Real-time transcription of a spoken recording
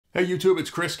Hey YouTube, it's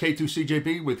Chris,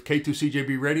 K2CJB with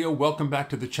K2CJB Radio. Welcome back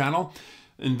to the channel.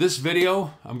 In this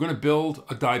video, I'm going to build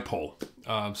a dipole,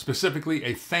 specifically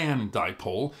a fan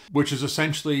dipole, which is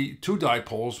essentially two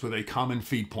dipoles with a common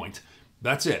feed point.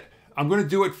 That's it. I'm going to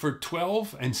do it for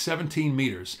 12 and 17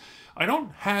 meters. I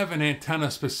don't have an antenna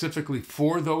specifically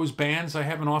for those bands. I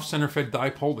have an off-center fed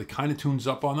dipole that kind of tunes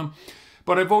up on them.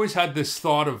 But I've always had this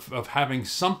thought of having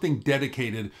something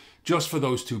dedicated just for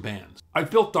those two bands.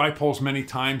 I've built dipoles many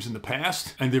times in the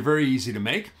past, and they're very easy to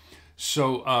make.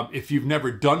 So if you've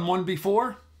never done one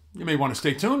before, you may want to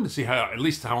stay tuned to see at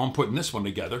least how I'm putting this one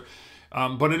together.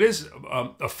 But it is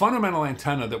a fundamental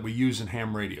antenna that we use in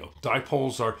ham radio.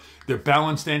 Dipoles they're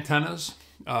balanced antennas.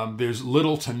 There's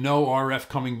little to no RF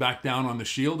coming back down on the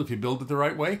shield if you build it the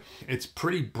right way. It's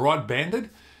pretty broad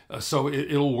banded, so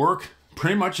it'll work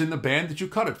pretty much in the band that you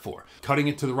cut it for. Cutting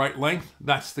it to the right length,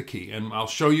 that's the key. And I'll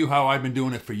show you how I've been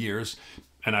doing it for years,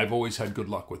 and I've always had good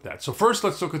luck with that. So first,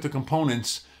 let's look at the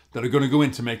components that are going to go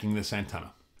into making this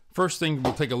antenna. First thing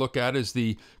we'll take a look at is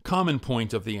the common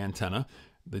point of the antenna.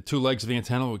 The two legs of the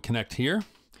antenna will connect here.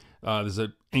 There's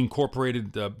an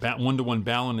incorporated one-to-one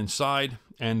balun inside,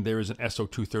 and there is an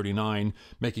SO239,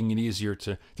 making it easier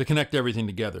to connect everything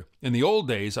together. In the old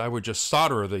days, I would just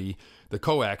solder the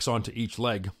coax onto each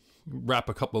leg, wrap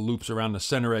a couple of loops around the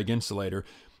center egg insulator,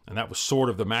 and that was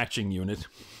sort of the matching unit.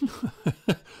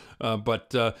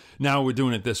 But now we're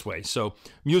doing it this way. So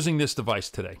I'm using this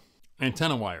device today.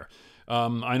 Antenna wire.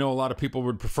 I know a lot of people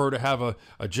would prefer to have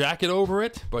a jacket over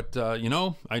it, but you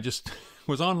know, I just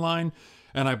was online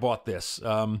and I bought this.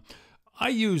 I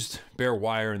used bare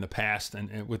wire in the past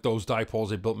and with those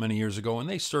dipoles I built many years ago, and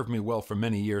they served me well for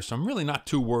many years, so I'm really not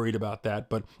too worried about that.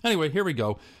 But anyway, here we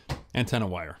go. Antenna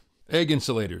wire. Egg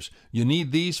insulators. You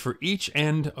need these for each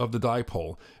end of the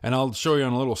dipole, and I'll show you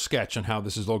on a little sketch on how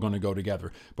this is all going to go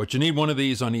together. But you need one of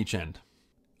these on each end.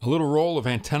 A little roll of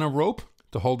antenna rope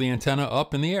to hold the antenna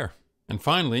up in the air. And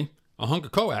finally, a hunk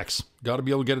of coax. Got to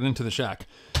be able to get it into the shack.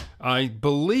 I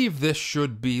believe this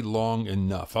should be long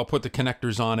enough. I'll put the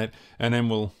connectors on it, and then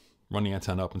we'll run the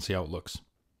antenna up and see how it looks.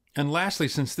 And lastly,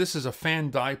 since this is a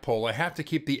fan dipole, I have to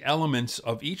keep the elements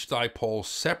of each dipole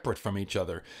separate from each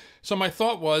other. So my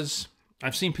thought was,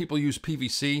 I've seen people use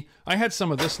PVC. I had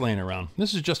some of this laying around.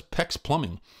 This is just PEX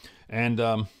plumbing. And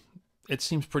it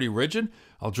seems pretty rigid.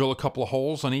 I'll drill a couple of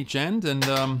holes on each end,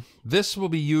 and this will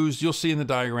be used, you'll see in the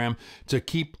diagram, to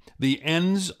keep the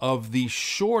ends of the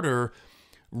shorter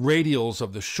radials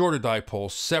of the shorter dipole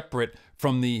separate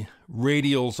from the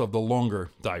radials of the longer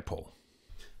dipole.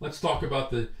 Let's talk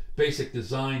about the basic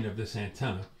design of this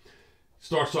antenna.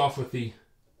 Starts off with the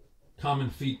common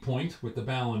feed point with the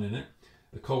balun in it.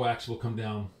 The coax will come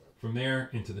down from there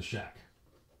into the shack.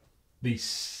 The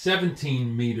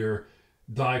 17-meter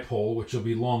dipole, which will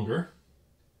be longer,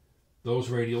 those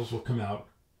radials will come out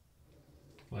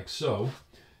like so.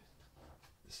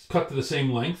 It's cut to the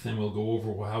same length, and we'll go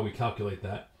over how we calculate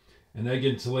that. An egg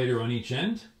insulator on each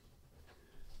end,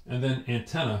 and then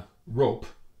antenna rope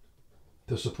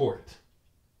to support it.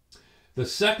 The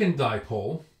second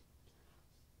dipole,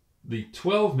 the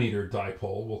 12-meter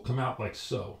dipole, will come out like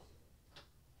so.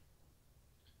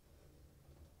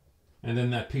 And then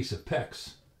that piece of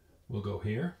PEX will go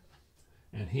here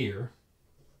and here.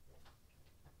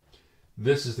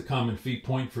 This is the common feed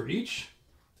point for each.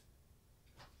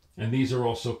 And these are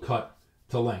also cut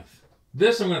to length.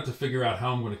 This I'm going to have to figure out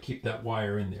how I'm going to keep that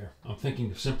wire in there. I'm thinking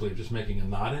of simply just making a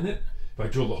knot in it. If I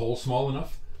drill the hole small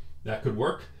enough, that could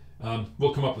work.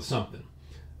 We'll come up with something.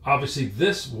 Obviously,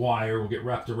 this wire will get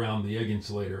wrapped around the egg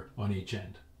insulator on each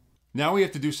end. Now we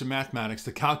have to do some mathematics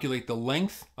to calculate the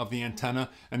length of the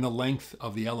antenna and the length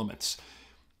of the elements.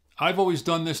 I've always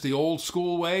done this the old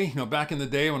school way. You know, back in the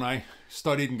day when I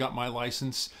studied and got my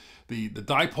license, the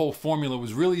dipole formula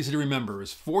was really easy to remember.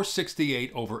 It's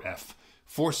 468 over F.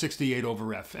 468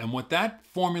 over F. And what that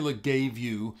formula gave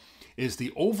you is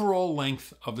the overall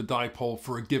length of the dipole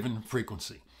for a given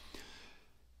frequency.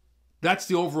 That's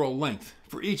the overall length.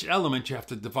 For each element, you have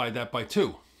to divide that by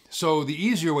 2. So the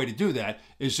easier way to do that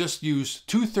is just use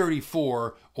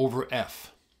 234 over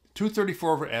F.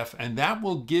 234 over F, and that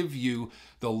will give you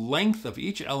the length of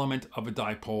each element of a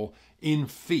dipole in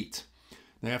feet.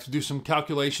 Now you have to do some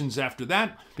calculations after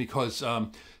that, because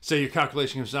say your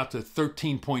calculation comes out to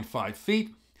 13.5 feet,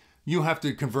 you have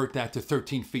to convert that to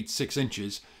 13 feet 6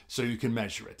 inches so you can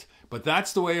measure it. But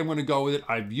that's the way I'm going to go with it.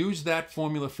 I've used that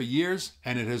formula for years,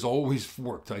 and it has always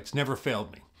worked. It's never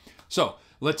failed me. So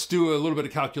let's do a little bit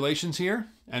of calculations here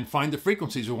and find the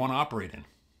frequencies we want to operate in.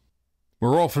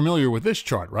 We're all familiar with this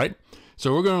chart, right?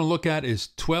 So what we're going to look at is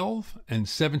 12 and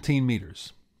 17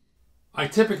 meters. I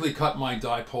typically cut my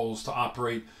dipoles to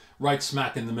operate right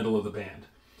smack in the middle of the band.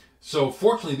 So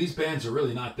fortunately, these bands are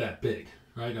really not that big,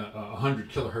 right?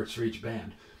 100 kilohertz for each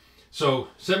band. So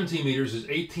 17 meters is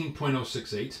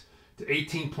 18.068 to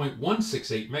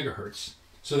 18.168 megahertz.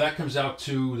 So that comes out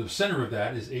to, the center of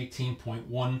that is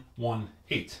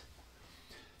 18.118.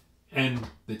 And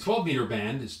the 12 meter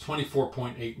band is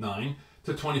 24.89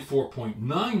 to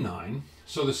 24.99.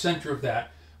 So the center of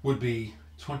that would be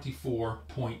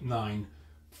 24.94.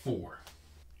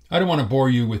 I don't want to bore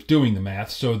you with doing the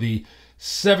math, so the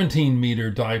 17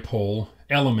 meter dipole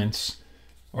elements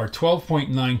are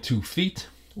 12.92 feet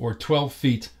or 12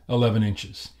 feet 11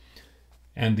 inches.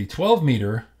 And the 12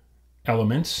 meter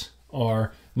elements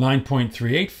are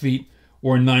 9.38 feet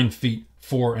or 9 feet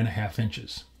 4.5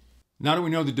 inches. Now that we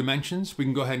know the dimensions, we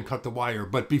can go ahead and cut the wire.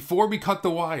 But before we cut the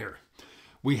wire,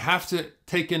 we have to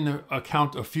take into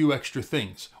account a few extra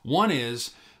things. One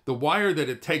is the wire that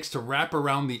it takes to wrap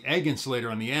around the egg insulator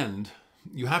on the end.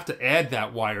 You have to add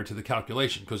that wire to the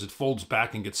calculation because it folds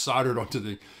back and gets soldered onto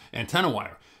the antenna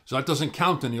wire. So that doesn't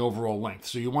count in the overall length.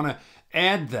 So you want to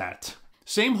add that.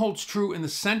 Same holds true in the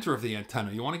center of the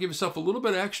antenna. You want to give yourself a little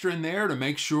bit extra in there to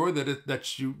make sure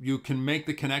that you can make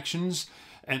the connections.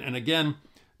 And again,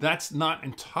 that's not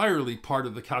entirely part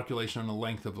of the calculation on the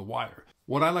length of the wire.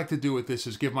 What I like to do with this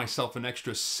is give myself an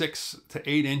extra 6 to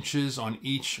 8 inches on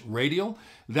each radial.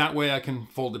 That way I can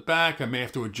fold it back. I may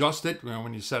have to adjust it,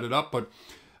 when you set it up, but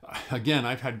again,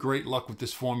 I've had great luck with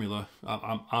this formula.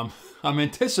 I'm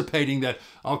anticipating that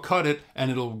I'll cut it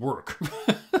and it'll work.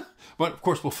 But of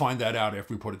course, we'll find that out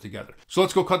after we put it together. So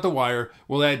let's go cut the wire.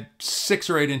 We'll add 6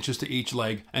 or 8 inches to each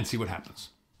leg and see what happens.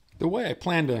 The way I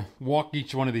plan to walk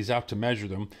each one of these out to measure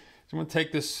them is I'm going to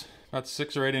take this about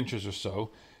 6 or 8 inches or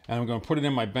so, and I'm going to put it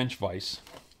in my bench vise.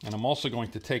 And I'm also going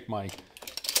to take my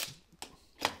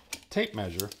tape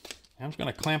measure, and I'm just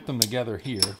going to clamp them together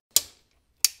here.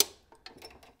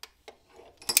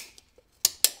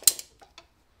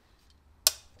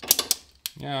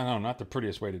 Yeah, no, not the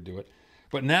prettiest way to do it.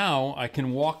 But now I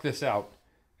can walk this out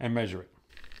and measure it.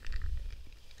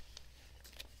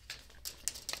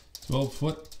 12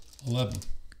 foot 11.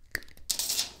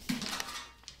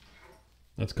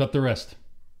 Let's cut the rest.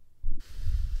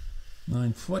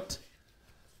 9 foot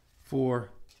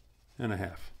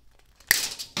 4.5.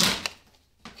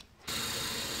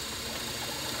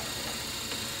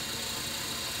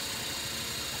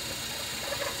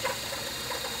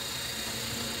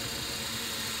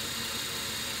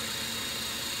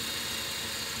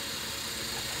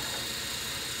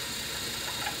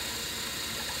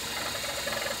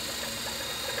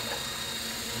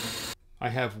 I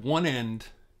have one end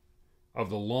of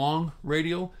the long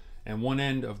radial and one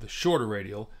end of the shorter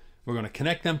radial. We're going to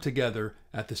connect them together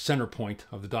at the center point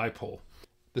of the dipole.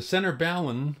 The center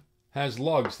balun has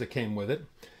lugs that came with it,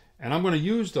 and I'm going to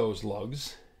use those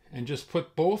lugs and just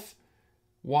put both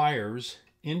wires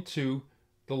into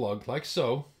the lug like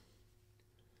so,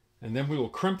 and then we will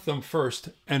crimp them first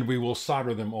and we will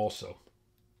solder them also.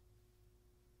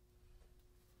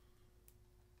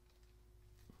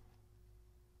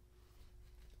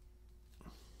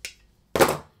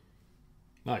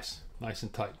 Nice, nice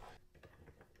and tight.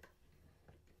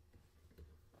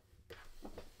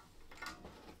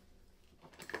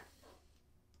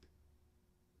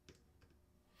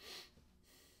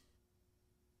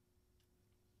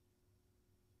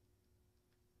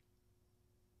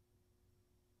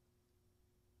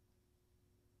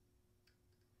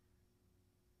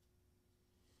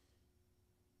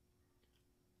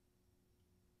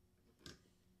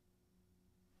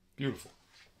 Beautiful.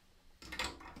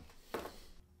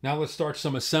 Now let's start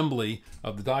some assembly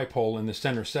of the dipole in the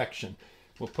center section.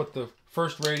 We'll put the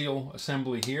first radial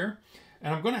assembly here,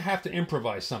 and I'm going to have to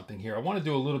improvise something here. I want to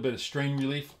do a little bit of strain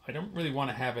relief. I don't really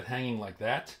want to have it hanging like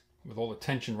that with all the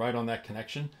tension right on that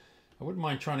connection. I wouldn't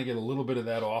mind trying to get a little bit of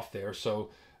that off there,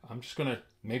 so I'm just going to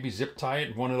maybe zip tie it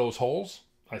in one of those holes.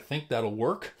 I think that'll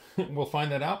work. We'll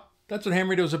find that out. That's what ham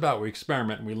radio is about. We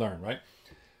experiment and we learn, right?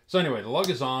 So anyway, the lug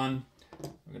is on.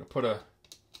 I'm going to put a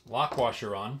lock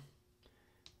washer on.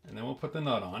 And then we'll put the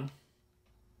nut on.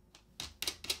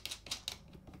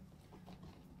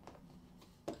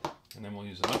 And then we'll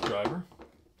use a nut driver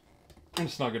and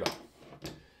snug it up.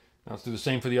 Now let's do the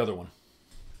same for the other one.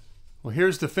 Well,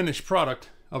 here's the finished product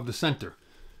of the center.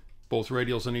 Both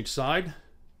radials on each side,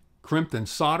 crimped and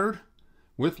soldered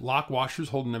with lock washers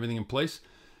holding everything in place.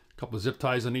 A couple of zip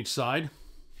ties on each side.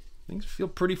 Things feel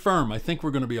pretty firm. I think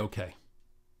we're going to be okay.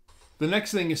 The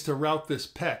next thing is to route this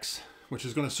PEX, which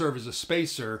is going to serve as a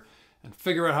spacer, and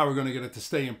figure out how we're going to get it to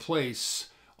stay in place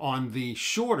on the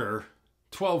shorter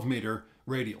 12 meter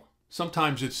radial.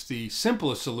 Sometimes it's the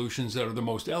simplest solutions that are the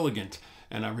most elegant.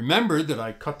 And I remembered that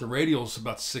I cut the radials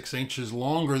about 6 inches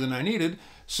longer than I needed,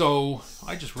 so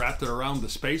I just wrapped it around the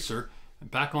spacer and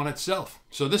back on itself.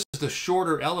 So this is the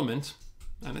shorter element,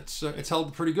 and it's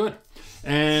held pretty good.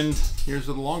 And here's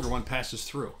where the longer one passes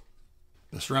through.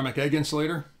 The ceramic egg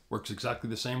insulator works exactly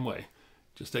the same way.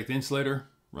 Just take the insulator,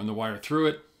 run the wire through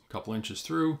it, a couple inches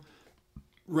through,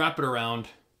 wrap it around,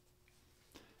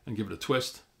 and give it a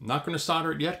twist. I'm not going to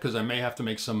solder it yet because I may have to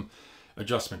make some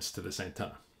adjustments to this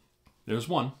antenna. There's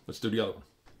one. Let's do the other one.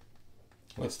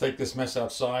 Let's take this mess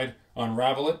outside,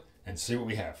 unravel it, and see what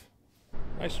we have.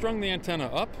 I strung the antenna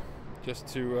up just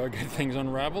to get things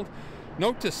unraveled.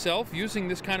 Note to self, using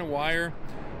this kind of wire,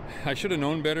 I should have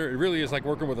known better. It really is like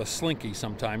working with a slinky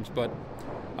sometimes, but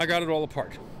I got it all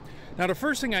apart. Now the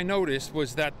first thing I noticed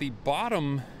was that the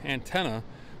bottom antenna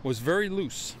was very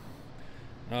loose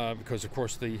because of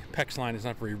course the PEX line is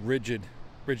not very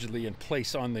rigidly in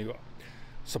place on the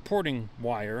supporting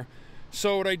wire.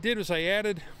 So what I did was I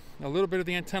added a little bit of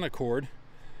the antenna cord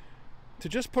to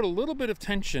just put a little bit of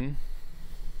tension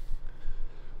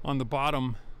on the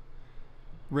bottom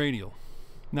radial.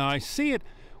 Now I see it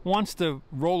wants to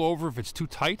roll over if it's too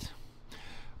tight,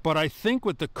 but I think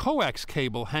with the coax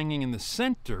cable hanging in the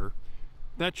center,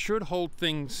 that should hold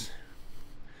things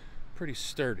pretty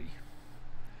sturdy.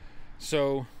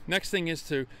 So next thing is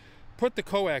to put the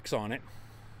coax on it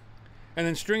and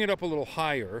then string it up a little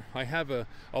higher. I have a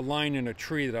line in a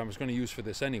tree that I was going to use for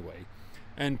this anyway,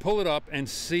 and pull it up and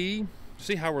see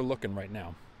how we're looking right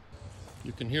now.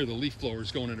 You can hear the leaf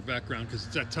blowers going in the background because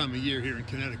it's that time of year here in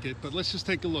Connecticut, but let's just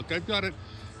take a look. I've got it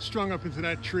strung up into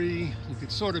that tree. You can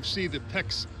sort of see the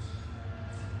PEX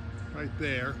right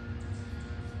there.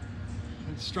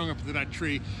 It's strung up into that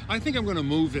tree. I think I'm going to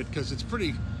move it because it's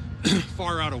pretty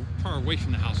far away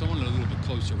from the house. I want it a little bit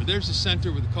closer. But there's the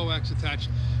center with the coax attached,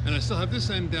 and I still have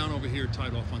this end down over here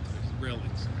tied off onto the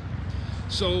railings.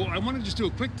 So I want to just do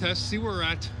a quick test, see where we're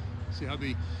at, see how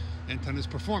the antenna is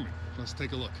performing. Let's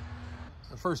take a look.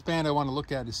 The first band I want to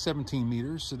look at is 17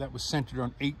 meters, so that was centered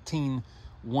on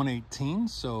 18,118.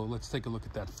 So let's take a look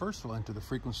at that first. We'll enter the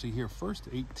frequency here first,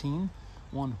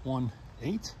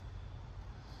 18,118.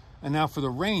 And now for the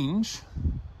range,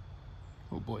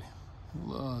 oh boy,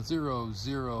 0,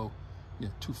 0, yeah,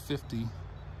 250 will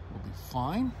be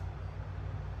fine.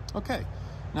 Okay,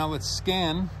 now let's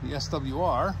scan the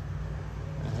SWR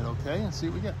and hit OK and see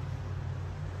what we get.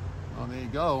 Oh, there you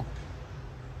go.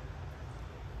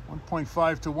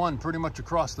 1.5 to 1, pretty much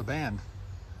across the band.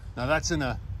 Now that's in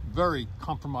a very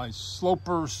compromised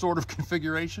sloper sort of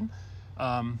configuration.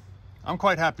 I'm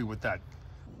quite happy with that.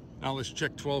 Now let's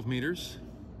check 12 meters.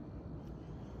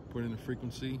 Put in the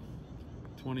frequency,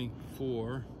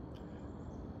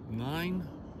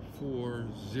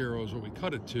 24,940 is what we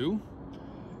cut it to.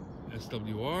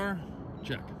 SWR,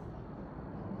 check.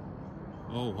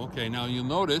 Oh, okay, now you'll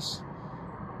notice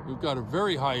we've got a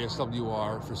very high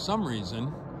SWR for some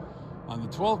reason on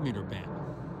the 12 meter band.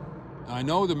 Now, I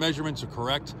know the measurements are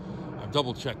correct. I've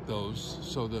double checked those.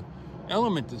 So the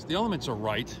elements are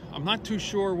right. I'm not too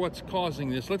sure what's causing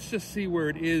this. Let's just see where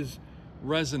it is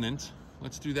resonant.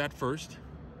 Let's do that first.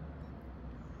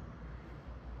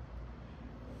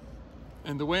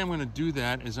 And the way I'm going to do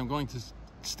that is I'm going to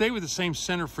stay with the same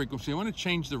center frequency. I want to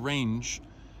change the range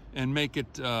and make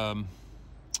it,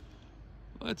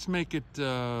 let's make it 2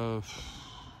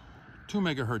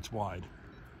 megahertz wide.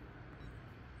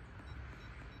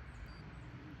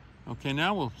 Okay,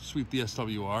 now we'll sweep the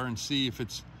SWR and see if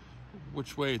it's,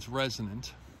 which way it's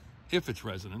resonant, if it's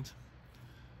resonant.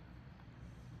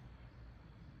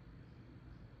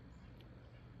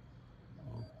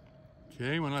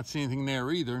 Okay, we're not seeing anything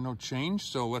there either, no change.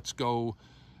 So let's go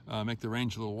make the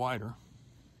range a little wider.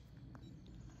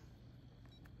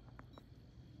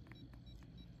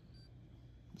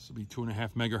 This will be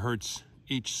 2.5 megahertz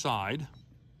each side.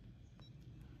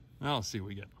 Now let's see what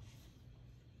we get.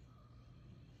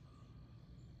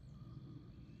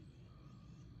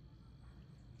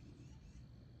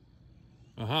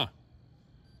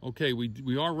 Okay,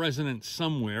 we are resonant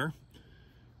somewhere.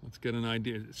 Let's get an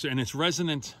idea. So, and it's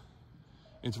resonant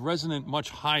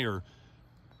much higher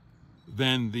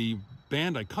than the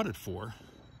band I cut it for.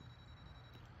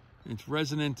 It's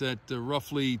resonant at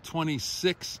roughly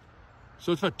 26.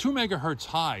 So it's about 2 megahertz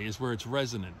high is where it's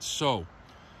resonant. So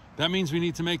that means we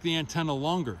need to make the antenna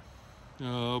longer.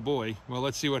 Oh boy. Well,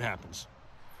 let's see what happens.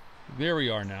 There we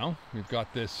are now. We've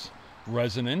got this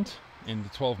resonant in the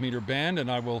 12 meter band, and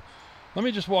let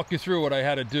me just walk you through what I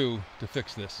had to do to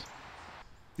fix this.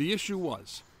 The issue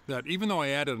was that even though I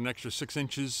added an extra 6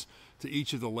 inches to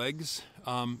each of the legs,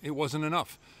 it wasn't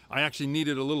enough. I actually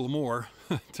needed a little more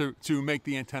to make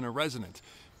the antenna resonant.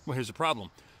 Well, here's the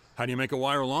problem. How do you make a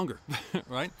wire longer,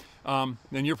 right?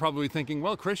 Then you're probably thinking,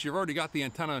 well, Chris, you've already got the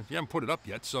antenna, you haven't put it up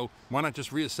yet, so why not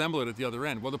just reassemble it at the other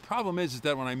end? Well, the problem is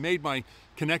that when I made my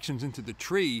connections into the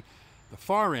tree, the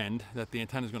far end that the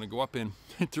antenna is going to go up in,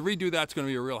 to redo that's going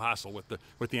to be a real hassle with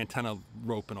the antenna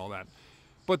rope and all that.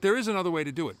 But there is another way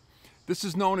to do it. This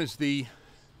is known as the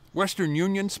Western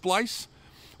Union splice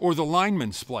or the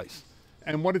lineman splice.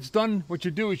 And what it's done, what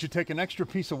you do is you take an extra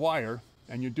piece of wire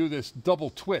and you do this double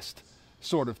twist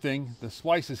sort of thing. The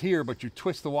splice is here, but you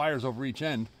twist the wires over each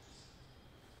end.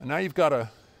 And now you've got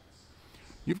a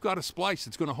splice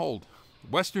that's going to hold.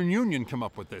 Western Union come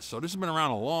up with this, so this has been around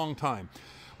a long time.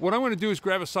 What I'm going to do is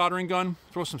grab a soldering gun,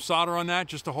 throw some solder on that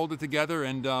just to hold it together,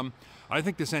 and I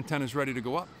think this antenna is ready to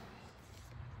go up.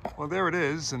 Well, there it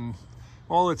is, and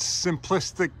all its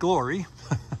simplistic glory.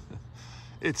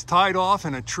 It's tied off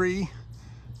in a tree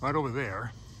right over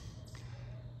there.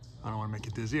 I don't want to make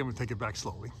it dizzy. I'm going to take it back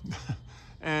slowly.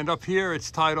 And up here, it's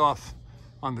tied off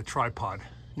on the tripod.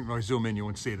 If I zoom in, you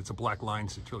won't see it. It's a black line,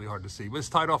 so it's really hard to see. But it's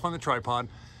tied off on the tripod,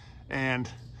 and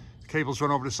the cables run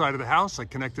over the side of the house. I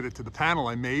connected it to the panel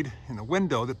I made in the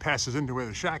window that passes into where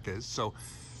the shack is. So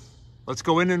let's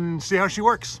go in and see how she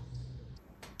works.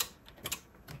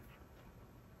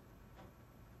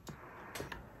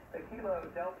 Kilo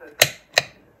Delta.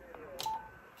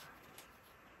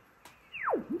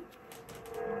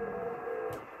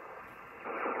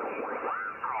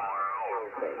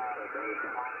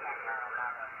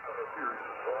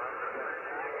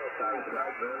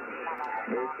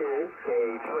 This is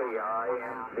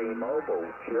K3INC Mobile,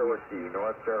 Cherokee,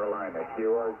 North Carolina,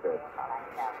 QRZ.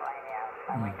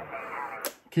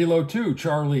 Kilo 2,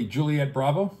 Charlie, Juliet,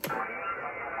 Bravo.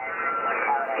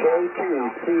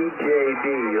 K2CJB,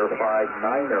 you're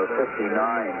 59 or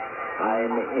 59.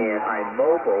 I'm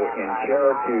mobile in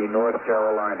Cherokee, North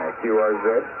Carolina,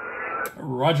 QRZ.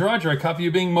 Roger, Roger. I copy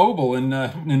you being mobile in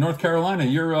North Carolina.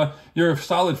 You're a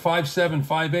solid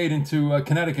 5758 into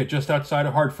Connecticut, just outside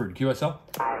of Hartford. QSL.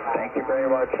 Thank you very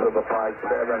much for the 5758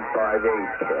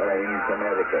 in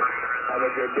Connecticut. Have a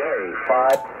good day.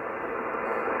 5.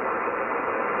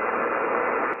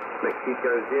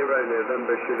 Mexico 0,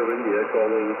 November Sugar India,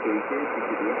 calling to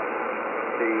QCQD.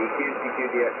 The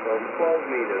QCQDX on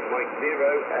 12 meters, Mike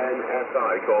 0 and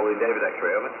SI, calling David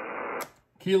X-ray, over.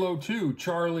 Kilo 2,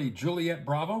 Charlie, Juliet,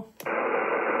 Bravo. Kilo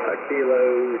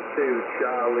 2,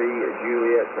 Charlie,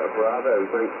 Juliet, Bravo.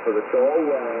 Thanks for the call.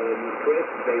 Chris,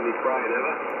 David, Brian,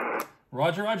 over.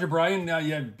 Roger, Roger, Brian.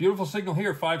 Yeah, beautiful signal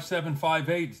here,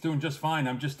 5758. It's doing just fine.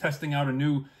 I'm just testing out a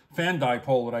new fan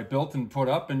dipole that I built and put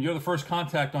up, and you're the first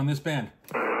contact on this band.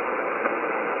 Yeah, I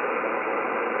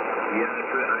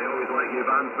always like your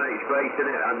bands, mate. It's great, isn't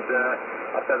it? And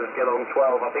I said I'd get on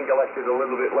 12. I think I left it a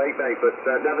little bit late, mate. But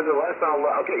nevertheless,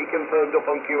 I'll get you confirmed up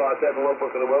on QRZ and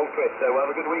Logbook of the World, Chris. So have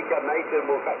a good weekend, mate,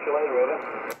 and we'll catch you later, over.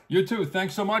 You too.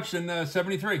 Thanks so much, and 73.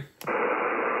 Yeah,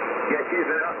 cheers,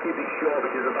 mate. I'll keep it short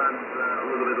because the band's a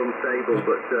little bit unstable.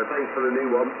 But thanks for the new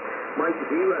one. Mike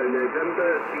 0, November,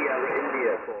 Sierra,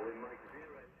 India, calling Mike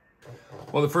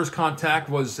 0. Well, the first contact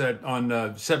was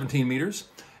on 17 meters.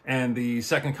 And the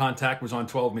second contact was on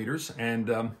 12 meters, and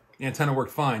the antenna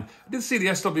worked fine. I did see the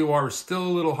SWR was still a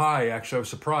little high, actually. I was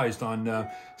surprised on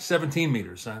 17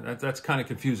 meters. That's kind of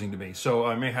confusing to me. So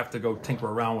I may have to go tinker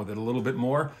around with it a little bit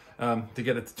more to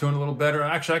get it to tune a little better.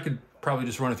 Actually, I could probably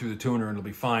just run it through the tuner and it'll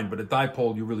be fine. But a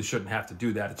dipole, you really shouldn't have to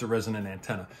do that. It's a resonant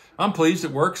antenna. I'm pleased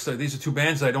it works. These are two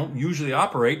bands I don't usually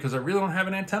operate because I really don't have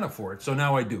an antenna for it. So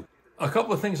now I do. A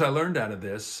couple of things I learned out of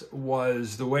this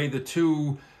was the way the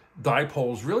two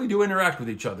dipoles really do interact with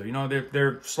each other. You know,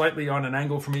 they're slightly on an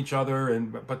angle from each other,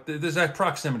 but there's that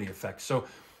proximity effect. So,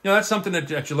 you know, that's something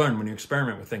that you learn when you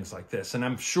experiment with things like this. And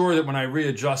I'm sure that when I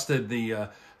readjusted the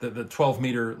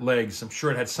 12-meter legs, I'm sure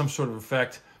it had some sort of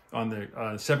effect on the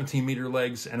 17-meter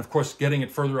legs. And of course, getting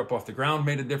it further up off the ground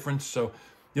made a difference. So,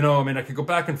 you know, I mean, I could go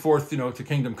back and forth, you know, to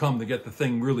Kingdom Come to get the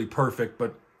thing really perfect,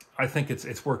 but I think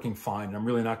it's working fine. I'm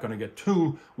really not going to get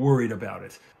too worried about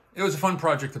it. It was a fun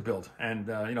project to build, and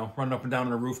you know, running up and down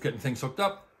on the roof, getting things hooked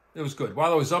up, it was good.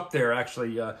 While I was up there,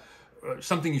 actually,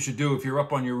 something you should do if you're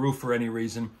up on your roof for any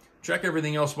reason, check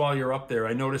everything else while you're up there.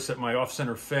 I noticed that my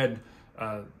off-center fed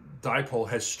dipole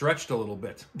has stretched a little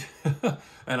bit,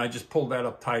 and I just pulled that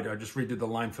up tighter. I just redid the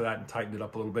line for that and tightened it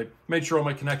up a little bit. Made sure all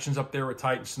my connections up there were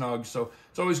tight and snug, so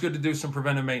it's always good to do some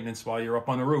preventive maintenance while you're up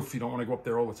on the roof. You don't want to go up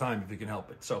there all the time if you can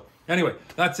help it. So anyway,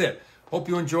 that's it. Hope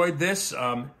you enjoyed this.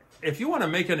 if you want to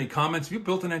make any comments, if you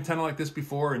built an antenna like this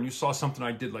before and you saw something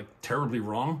I did like terribly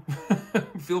wrong,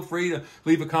 feel free to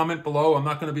leave a comment below. I'm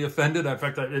not going to be offended. In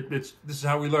fact, this is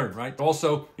how we learn, right?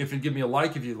 Also, if you give me a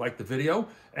like if you like the video,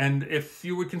 and if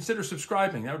you would consider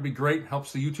subscribing, that would be great.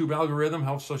 Helps the YouTube algorithm,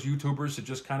 helps us YouTubers to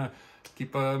just kind of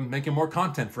keep making more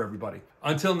content for everybody.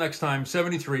 Until next time,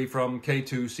 73 from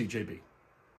K2CJB.